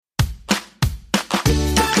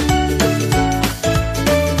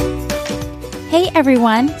Hey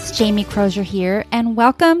everyone, it's Jamie Crozier here, and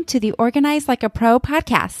welcome to the Organize Like a Pro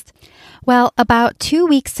podcast. Well, about 2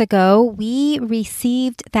 weeks ago, we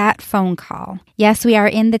received that phone call. Yes, we are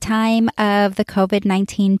in the time of the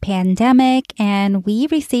COVID-19 pandemic, and we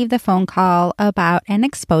received the phone call about an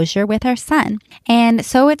exposure with our son. And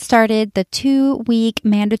so it started the 2-week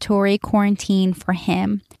mandatory quarantine for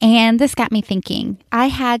him. And this got me thinking. I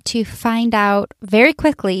had to find out very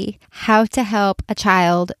quickly how to help a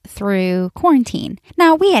child through quarantine.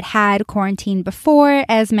 Now, we had quarantine before,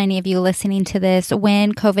 as many of you listening to this,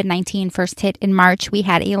 when COVID-19 first hit in March, we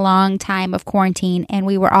had a long time of quarantine and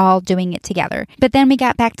we were all doing it together. But then we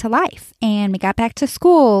got back to life and we got back to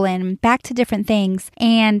school and back to different things.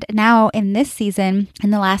 And now in this season, in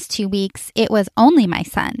the last 2 weeks, it was only my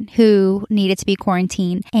son who needed to be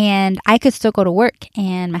quarantined, and I could still go to work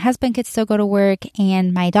and my husband could still go to work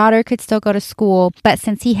and my daughter could still go to school. But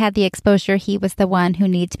since he had the exposure, he was the one who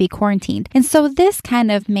needed to be quarantined. And so this kind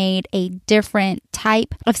of made a different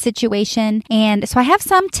type of situation. And so I have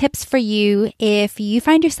some tips for you if you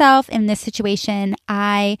find yourself in this situation.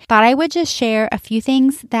 I thought I would just share a few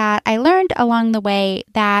things that I learned along the way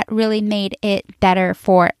that really made it better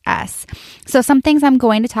for us. So some things I'm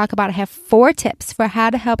going to talk about. I have 4 tips for how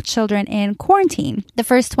to help children in quarantine. The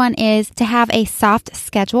first one is to have a soft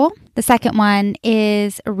schedule. The second one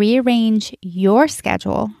is rearrange your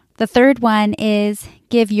schedule. The third one is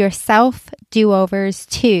give yourself do-overs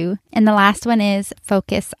too. And the last one is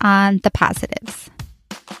focus on the positives.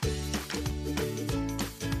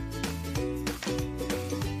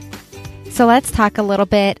 So let's talk a little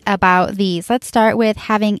bit about these. Let's start with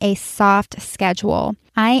having a soft schedule.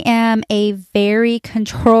 I am a very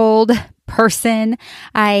controlled person.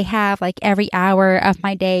 I have like every hour of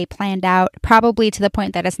my day planned out, probably to the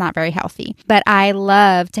point that it's not very healthy. But I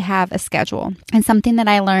love to have a schedule. And something that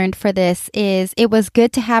I learned for this is it was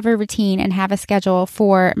good to have a routine and have a schedule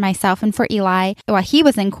for myself and for Eli while he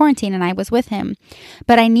was in quarantine and I was with him.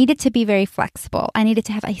 But I needed to be very flexible. I needed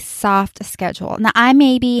to have a soft schedule. Now, I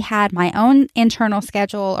maybe had my own internal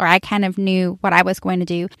schedule, or I kind of knew what I was going to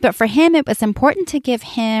do. But for him, it was important to give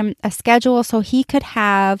him a schedule so he could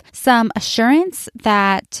have some assurance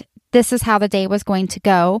that this is how the day was going to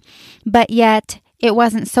go, but yet it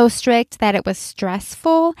wasn't so strict that it was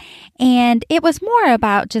stressful, and it was more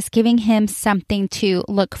about just giving him something to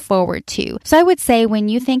look forward to. So I would say when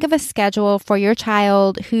you think of a schedule for your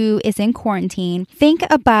child who is in quarantine, think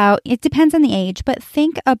about, it depends on the age, but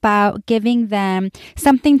think about giving them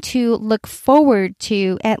something to look forward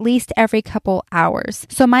to at least every couple hours.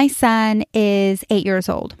 So my son is 8 years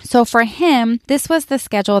old. So for him, this was the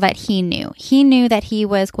schedule that he knew. He knew that he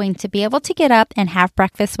was going to be able to get up and have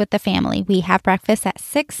breakfast with the family. We have breakfast at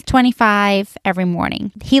 6:25 every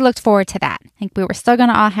morning. He looked forward to that. Like we were still going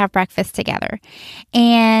to all have breakfast together.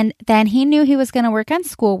 And then he knew he was going to work on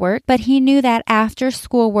schoolwork, but he knew that after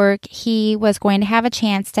schoolwork, he was going to have a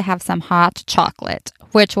chance to have some hot chocolate,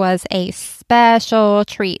 which was a special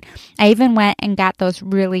treat. I even went and got those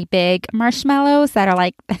really big marshmallows that are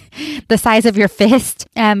like the size of your fist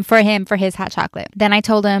for him for his hot chocolate. Then I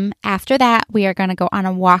told him after that, we are going to go on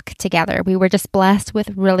a walk together. We were just blessed with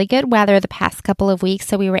really good weather the past couple of weeks,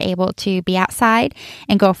 so we were able to be outside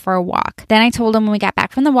and go for a walk. Then I told him when we got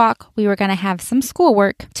back from the walk, we were going to have some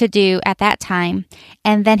schoolwork to do at that time.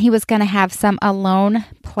 And then he was going to have some alone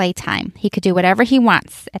playtime. He could do whatever he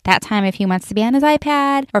wants at that time. If he wants to be on his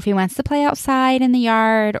iPad, or if he wants to play outside in the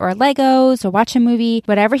yard, or Legos, or watch a movie,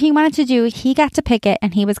 whatever he wanted to do, he got to pick it,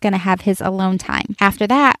 and he was going to have his alone time. After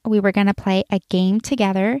that, we were going to play a game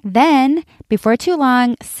together. Then, before too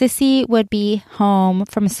long, Sissy would be home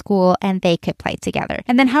from school and they could play together.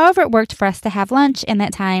 And then however it worked for us to have lunch in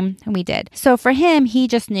that time, we did. So for him, he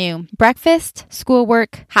just knew breakfast,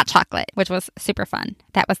 schoolwork, hot chocolate, which was super fun.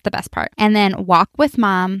 That was the best part. And then walk with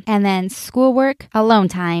mom, and then schoolwork, alone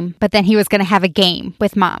time. But then he was going to have a game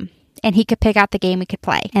with mom. and he could pick out the game we could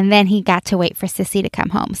play. And then he got to wait for Sissy to come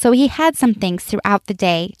home. So he had some things throughout the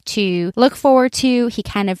day to look forward to. He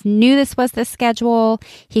kind of knew this was the schedule.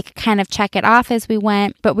 He could kind of check it off as we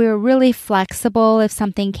went, but we were really flexible if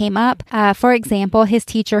something came up. For example, his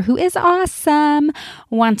teacher, who is awesome,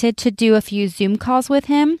 wanted to do a few Zoom calls with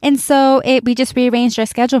him. And so we just rearranged our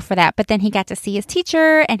schedule for that. But then he got to see his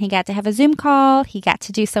teacher and he got to have a Zoom call. He got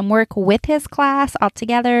to do some work with his class all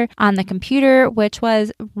together on the computer, which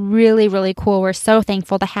was really really, really cool. We're so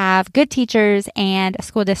thankful to have good teachers and a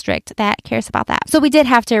school district that cares about that. So we did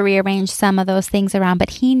have to rearrange some of those things around, but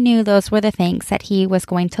he knew those were the things that he was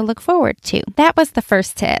going to look forward to. That was the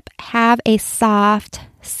first tip. Have a soft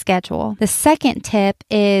schedule. The second tip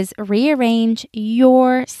is rearrange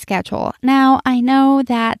your schedule. Now, I know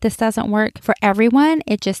that this doesn't work for everyone.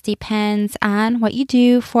 It just depends on what you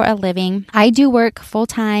do for a living. I do work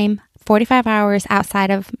full-time, 45 hours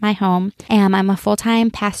outside of my home. I'm a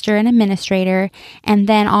full-time pastor and administrator. And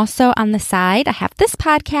then also on the side, I have this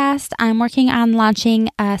podcast. I'm working on launching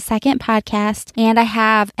a second podcast, and I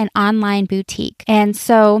have an online boutique. And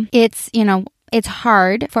so it's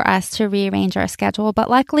hard for us to rearrange our schedule, but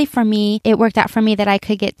luckily for me, it worked out for me that I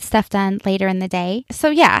could get stuff done later in the day. So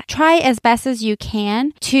yeah, try as best as you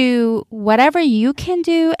can to whatever you can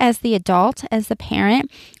do as the adult, as the parent,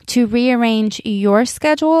 to rearrange your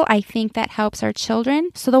schedule. I think that helps our children.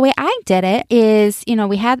 So the way I did it is,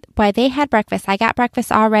 they had breakfast. I got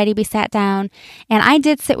breakfast already. We sat down and I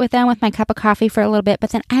did sit with them with my cup of coffee for a little bit,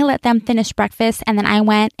 but then I let them finish breakfast and then I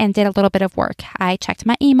went and did a little bit of work. I checked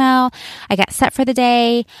my email. I got set for the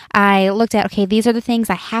day. I looked at, okay, these are the things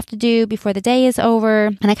I have to do before the day is over.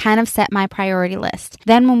 And I kind of set my priority list.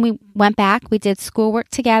 Then when we went back, we did schoolwork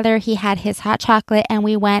together. He had his hot chocolate and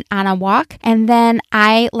we went on a walk. And then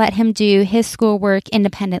I let him do his schoolwork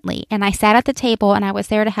independently. And I sat at the table and I was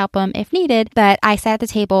there to help him if needed, but I sat at the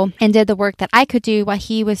table and did the work that I could do while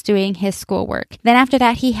he was doing his schoolwork. Then after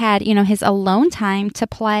that, he had, his alone time to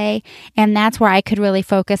play. And that's where I could really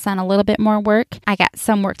focus on a little bit more work. I got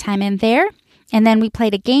some work time in there. And then we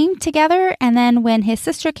played a game together. And then when his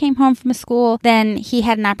sister came home from school, then he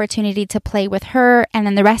had an opportunity to play with her. And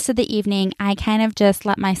then the rest of the evening, I kind of just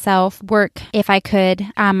let myself work if I could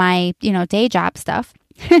on my, day job stuff.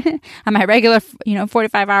 On my regular,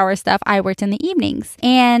 45-hour stuff, I worked in the evenings.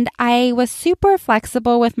 And I was super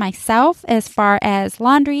flexible with myself as far as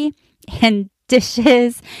laundry and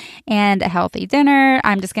dishes and a healthy dinner.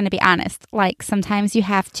 I'm just going to be honest. Like sometimes you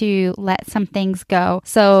have to let some things go.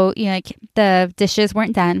 So, the dishes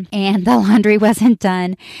weren't done and the laundry wasn't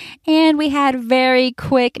done. And we had very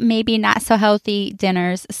quick, maybe not so healthy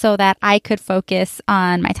dinners so that I could focus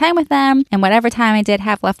on my time with them. And whatever time I did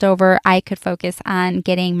have left over, I could focus on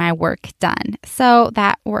getting my work done. So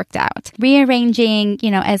that worked out. Rearranging,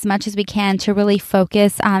 as much as we can to really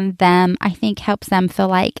focus on them, I think helps them feel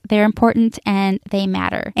like they're important and they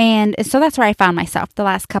matter. And so that's where I found myself the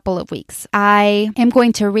last couple of weeks. I am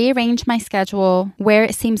going to rearrange my schedule where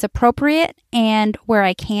it seems appropriate and where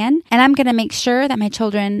I can. And I'm going to make sure that my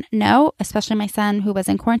children know, especially my son who was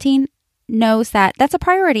in quarantine, knows that that's a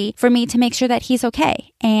priority for me to make sure that he's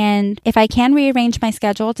okay. And if I can rearrange my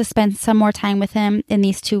schedule to spend some more time with him in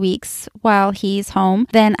these 2 weeks while he's home,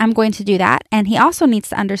 then I'm going to do that. And he also needs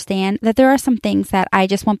to understand that there are some things that I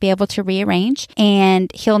just won't be able to rearrange, and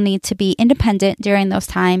he'll need to be independent during those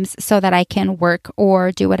times so that I can work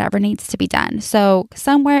or do whatever needs to be done. So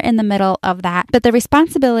somewhere in the middle of that. But the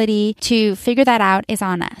responsibility to figure that out is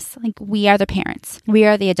on us. Like, we are the parents. We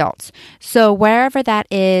are the adults. So wherever that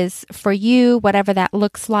is for you, whatever that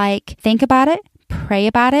looks like, think about it, pray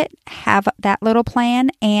about it, have that little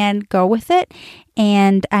plan and go with it.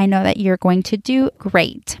 And I know that you're going to do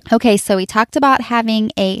great. Okay, so we talked about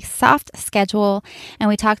having a soft schedule and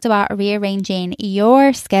we talked about rearranging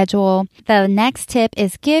your schedule. The next tip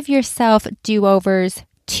is give yourself do-overs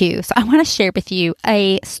too. So I want to share with you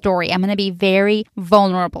a story. I'm going to be very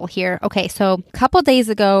vulnerable here. Okay, so a couple days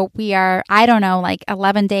ago, we are,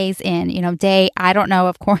 11 days in, day,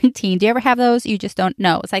 of quarantine. Do you ever have those? You just don't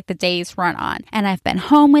know. It's like the days run on. And I've been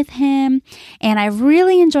home with him and I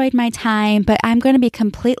really enjoyed my time, but I'm going to be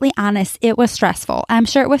completely honest. It was stressful. I'm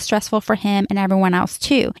sure it was stressful for him and everyone else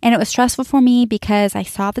too. And it was stressful for me because I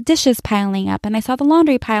saw the dishes piling up and I saw the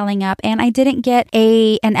laundry piling up and I didn't get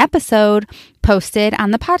an episode posted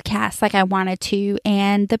on the podcast like I wanted to,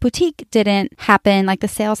 and the boutique didn't happen, like the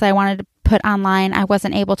sales that I wanted to put online, I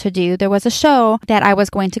wasn't able to do. There was a show that I was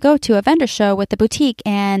going to go to, a vendor show with the boutique,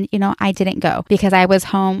 and, I didn't go because I was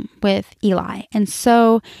home with Eli. And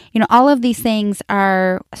so, all of these things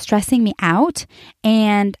are stressing me out,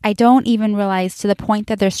 and I don't even realize to the point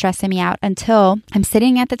that they're stressing me out until I'm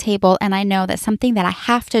sitting at the table and I know that something that I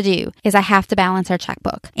have to do is I have to balance our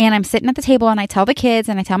checkbook. And I'm sitting at the table and I tell the kids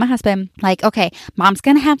and I tell my husband, like, okay, mom's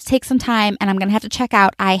going to have to take some time and I'm going to have to check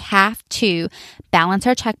out. I have to balance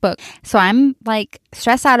our checkbook. So I'm like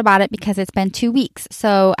stressed out about it because it's been 2 weeks.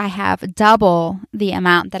 So I have double the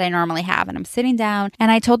amount that I normally have. And I'm sitting down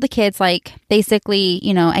and I told the kids, like, basically,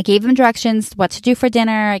 I gave them directions, what to do for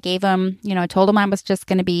dinner. I gave them, I told them I was just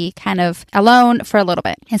going to be kind of alone for a little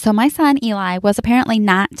bit. And so my son, Eli, was apparently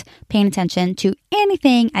not paying attention to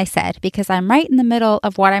anything I said because I'm right in the middle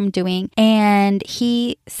of what I'm doing. And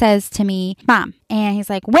he says to me, Mom, and he's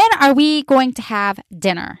like, when are we going to have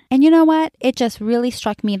dinner? And you know what? It just really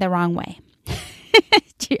struck me the wrong way.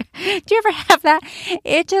 Do you ever have that?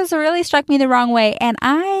 It just really struck me the wrong way. And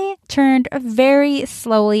I turned very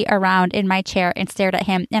slowly around in my chair and stared at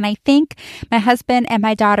him. And I think my husband and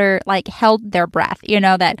my daughter like held their breath,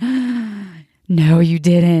 that, no, you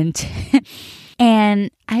didn't.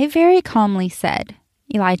 And I very calmly said,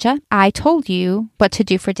 Elijah, I told you what to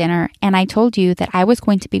do for dinner, and I told you that I was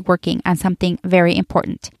going to be working on something very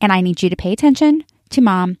important, and I need you to pay attention to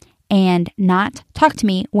Mom and not talk to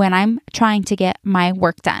me when I'm trying to get my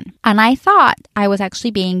work done. And I thought I was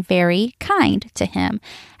actually being very kind to him.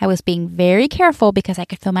 I was being very careful because I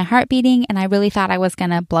could feel my heart beating, and I really thought I was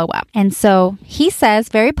going to blow up. And so he says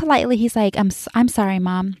very politely, he's like, I'm sorry,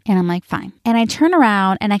 Mom. And I'm like, fine. And I turn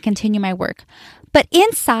around and I continue my work. But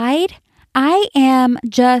inside, I am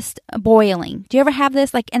just boiling. Do you ever have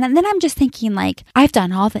this? And then I'm just thinking, I've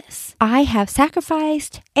done all this. I have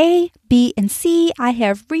sacrificed A, B, and C. I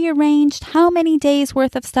have rearranged how many days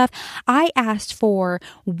worth of stuff. I asked for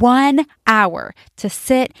 1 hour to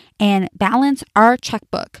sit and balance our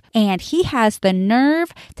checkbook. And he has the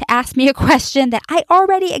nerve to ask me a question that I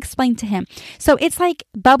already explained to him. So it's like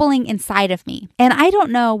bubbling inside of me. And I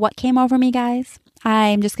don't know what came over me, guys.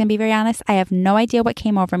 I'm just going to be very honest. I have no idea what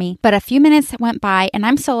came over me. But a few minutes went by and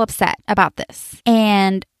I'm still upset about this.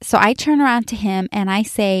 And so I turn around to him and I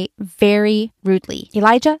say very rudely,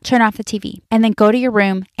 Elijah, turn off the TV and then go to your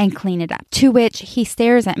room and clean it up. To which he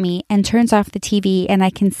stares at me and turns off the TV, and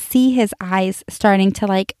I can see his eyes starting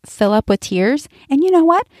to fill up with tears. And you know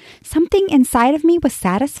what? Something inside of me was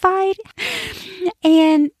satisfied.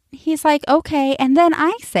 And he's like, okay. And then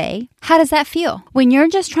I say, how does that feel? When you're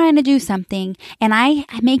just trying to do something and I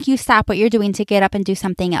make you stop what you're doing to get up and do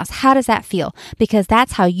something else, how does that feel? Because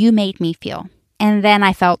that's how you made me feel. And then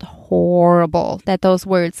I felt horrible that those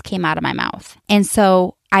words came out of my mouth. And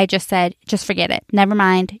so I just said, just forget it. Never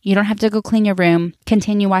mind. You don't have to go clean your room.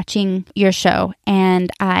 Continue watching your show.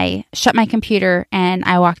 And I shut my computer and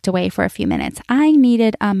I walked away for a few minutes. I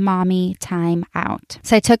needed a mommy time out.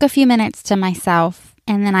 So I took a few minutes to myself.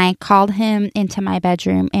 And then I called him into my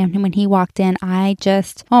bedroom. And when he walked in,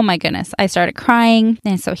 oh my goodness, I started crying.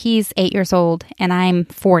 And so he's 8 years old and I'm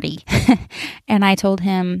 40. And I told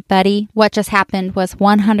him, buddy, what just happened was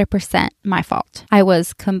 100% my fault. I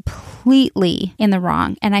was completely in the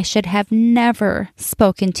wrong and I should have never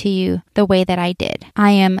spoken to you the way that I did.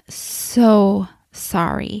 I am so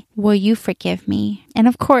sorry. Will you forgive me? And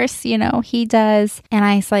of course, he does. And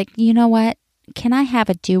I was like, you know what? Can I have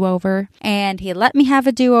a do-over? And he let me have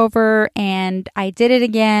a do-over, and I did it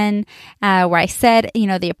again, where I said,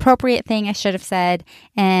 the appropriate thing I should have said,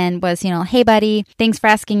 and was, hey buddy, thanks for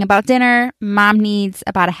asking about dinner. Mom needs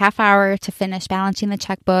about a half hour to finish balancing the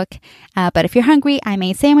checkbook. But if you're hungry, I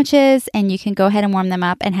made sandwiches, and you can go ahead and warm them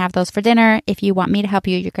up and have those for dinner. If you want me to help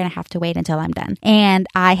you, you're going to have to wait until I'm done. And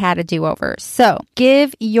I had a do-over. So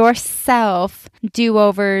give yourself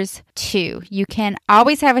do-overs too. You can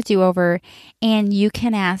always have a do-over, and you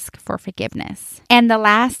can ask for forgiveness. And the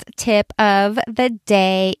last tip of the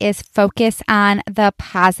day is focus on the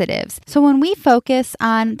positives. So when we focus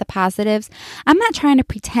on the positives, I'm not trying to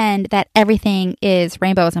pretend that everything is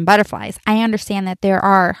rainbows and butterflies. I understand that there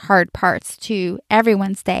are hard parts to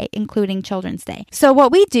everyone's day, including Children's Day. So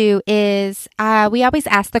what we do is we always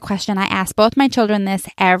ask the question. I ask both my children this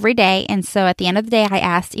every day. And so at the end of the day, I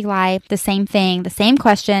asked Eli the same thing, the same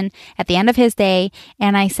question at the end of his day.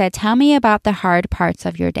 And I said, tell me about the hard parts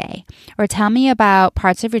of your day, or tell me about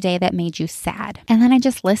parts of your day that made you sad. And then I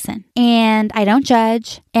just listen and I don't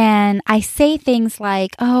judge. And I say things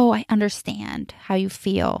like, oh, I understand how you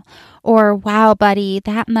feel. Or, wow, buddy,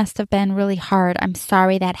 that must have been really hard. I'm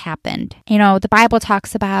sorry that happened. The Bible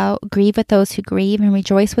talks about grieve with those who grieve and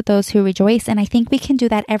rejoice with those who rejoice. And I think we can do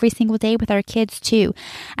that every single day with our kids too.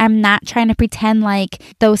 I'm not trying to pretend like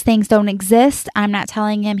those things don't exist. I'm not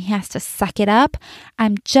telling him he has to suck it up.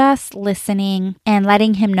 I'm just listening and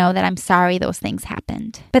letting him know that I'm sorry those things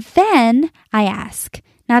happened. But then I ask,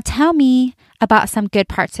 now tell me about some good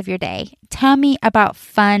parts of your day. Tell me about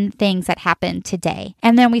fun things that happened today.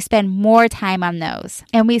 And then we spend more time on those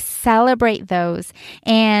and we celebrate those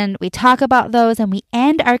and we talk about those and we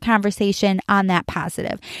end our conversation on that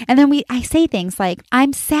positive. And then I say things like,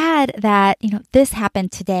 I'm sad that, this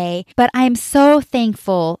happened today, but I'm so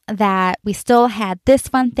thankful that we still had this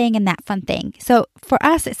fun thing and that fun thing. So for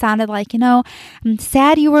us, it sounded like, I'm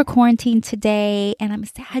sad you were quarantined today and I'm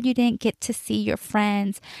sad you didn't get to see your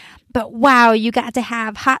friends. But wow, you got to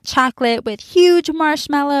have hot chocolate with huge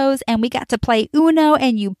marshmallows and we got to play Uno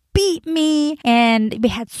and you beat me and we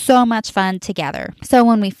had so much fun together. So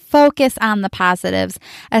when we focus on the positives,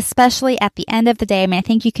 especially at the end of the day, I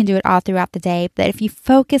think you can do it all throughout the day, but if you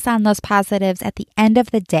focus on those positives at the end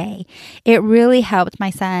of the day, it really helped my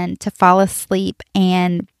son to fall asleep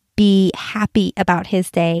and be happy about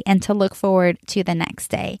his day and to look forward to the next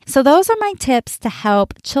day. So those are my tips to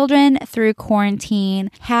help children through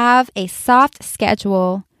quarantine have a soft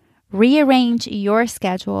schedule, rearrange your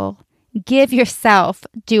schedule, give yourself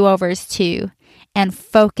do-overs too, and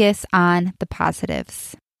focus on the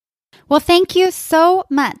positives. Well, thank you so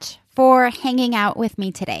much for hanging out with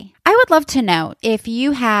me today. I would love to know if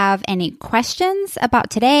you have any questions about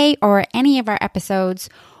today or any of our episodes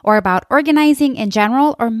or about organizing in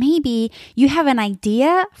general, or maybe you have an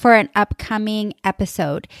idea for an upcoming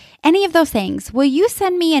episode. Any of those things, will you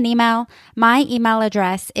send me an email? My email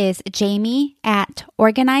address is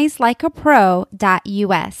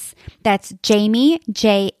jamie@organizelikeapro.us. That's Jamie,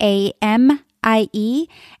 JAMIE,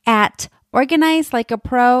 at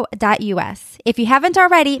organizelikeapro.us. If you haven't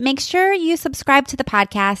already, make sure you subscribe to the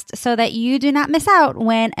podcast so that you do not miss out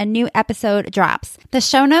when a new episode drops. The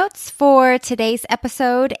show notes for today's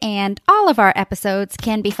episode and all of our episodes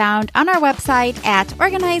can be found on our website at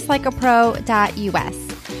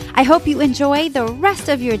organizelikeapro.us. I hope you enjoy the rest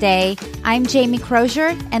of your day. I'm Jamie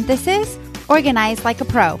Crozier, and this is Organize Like a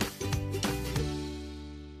Pro.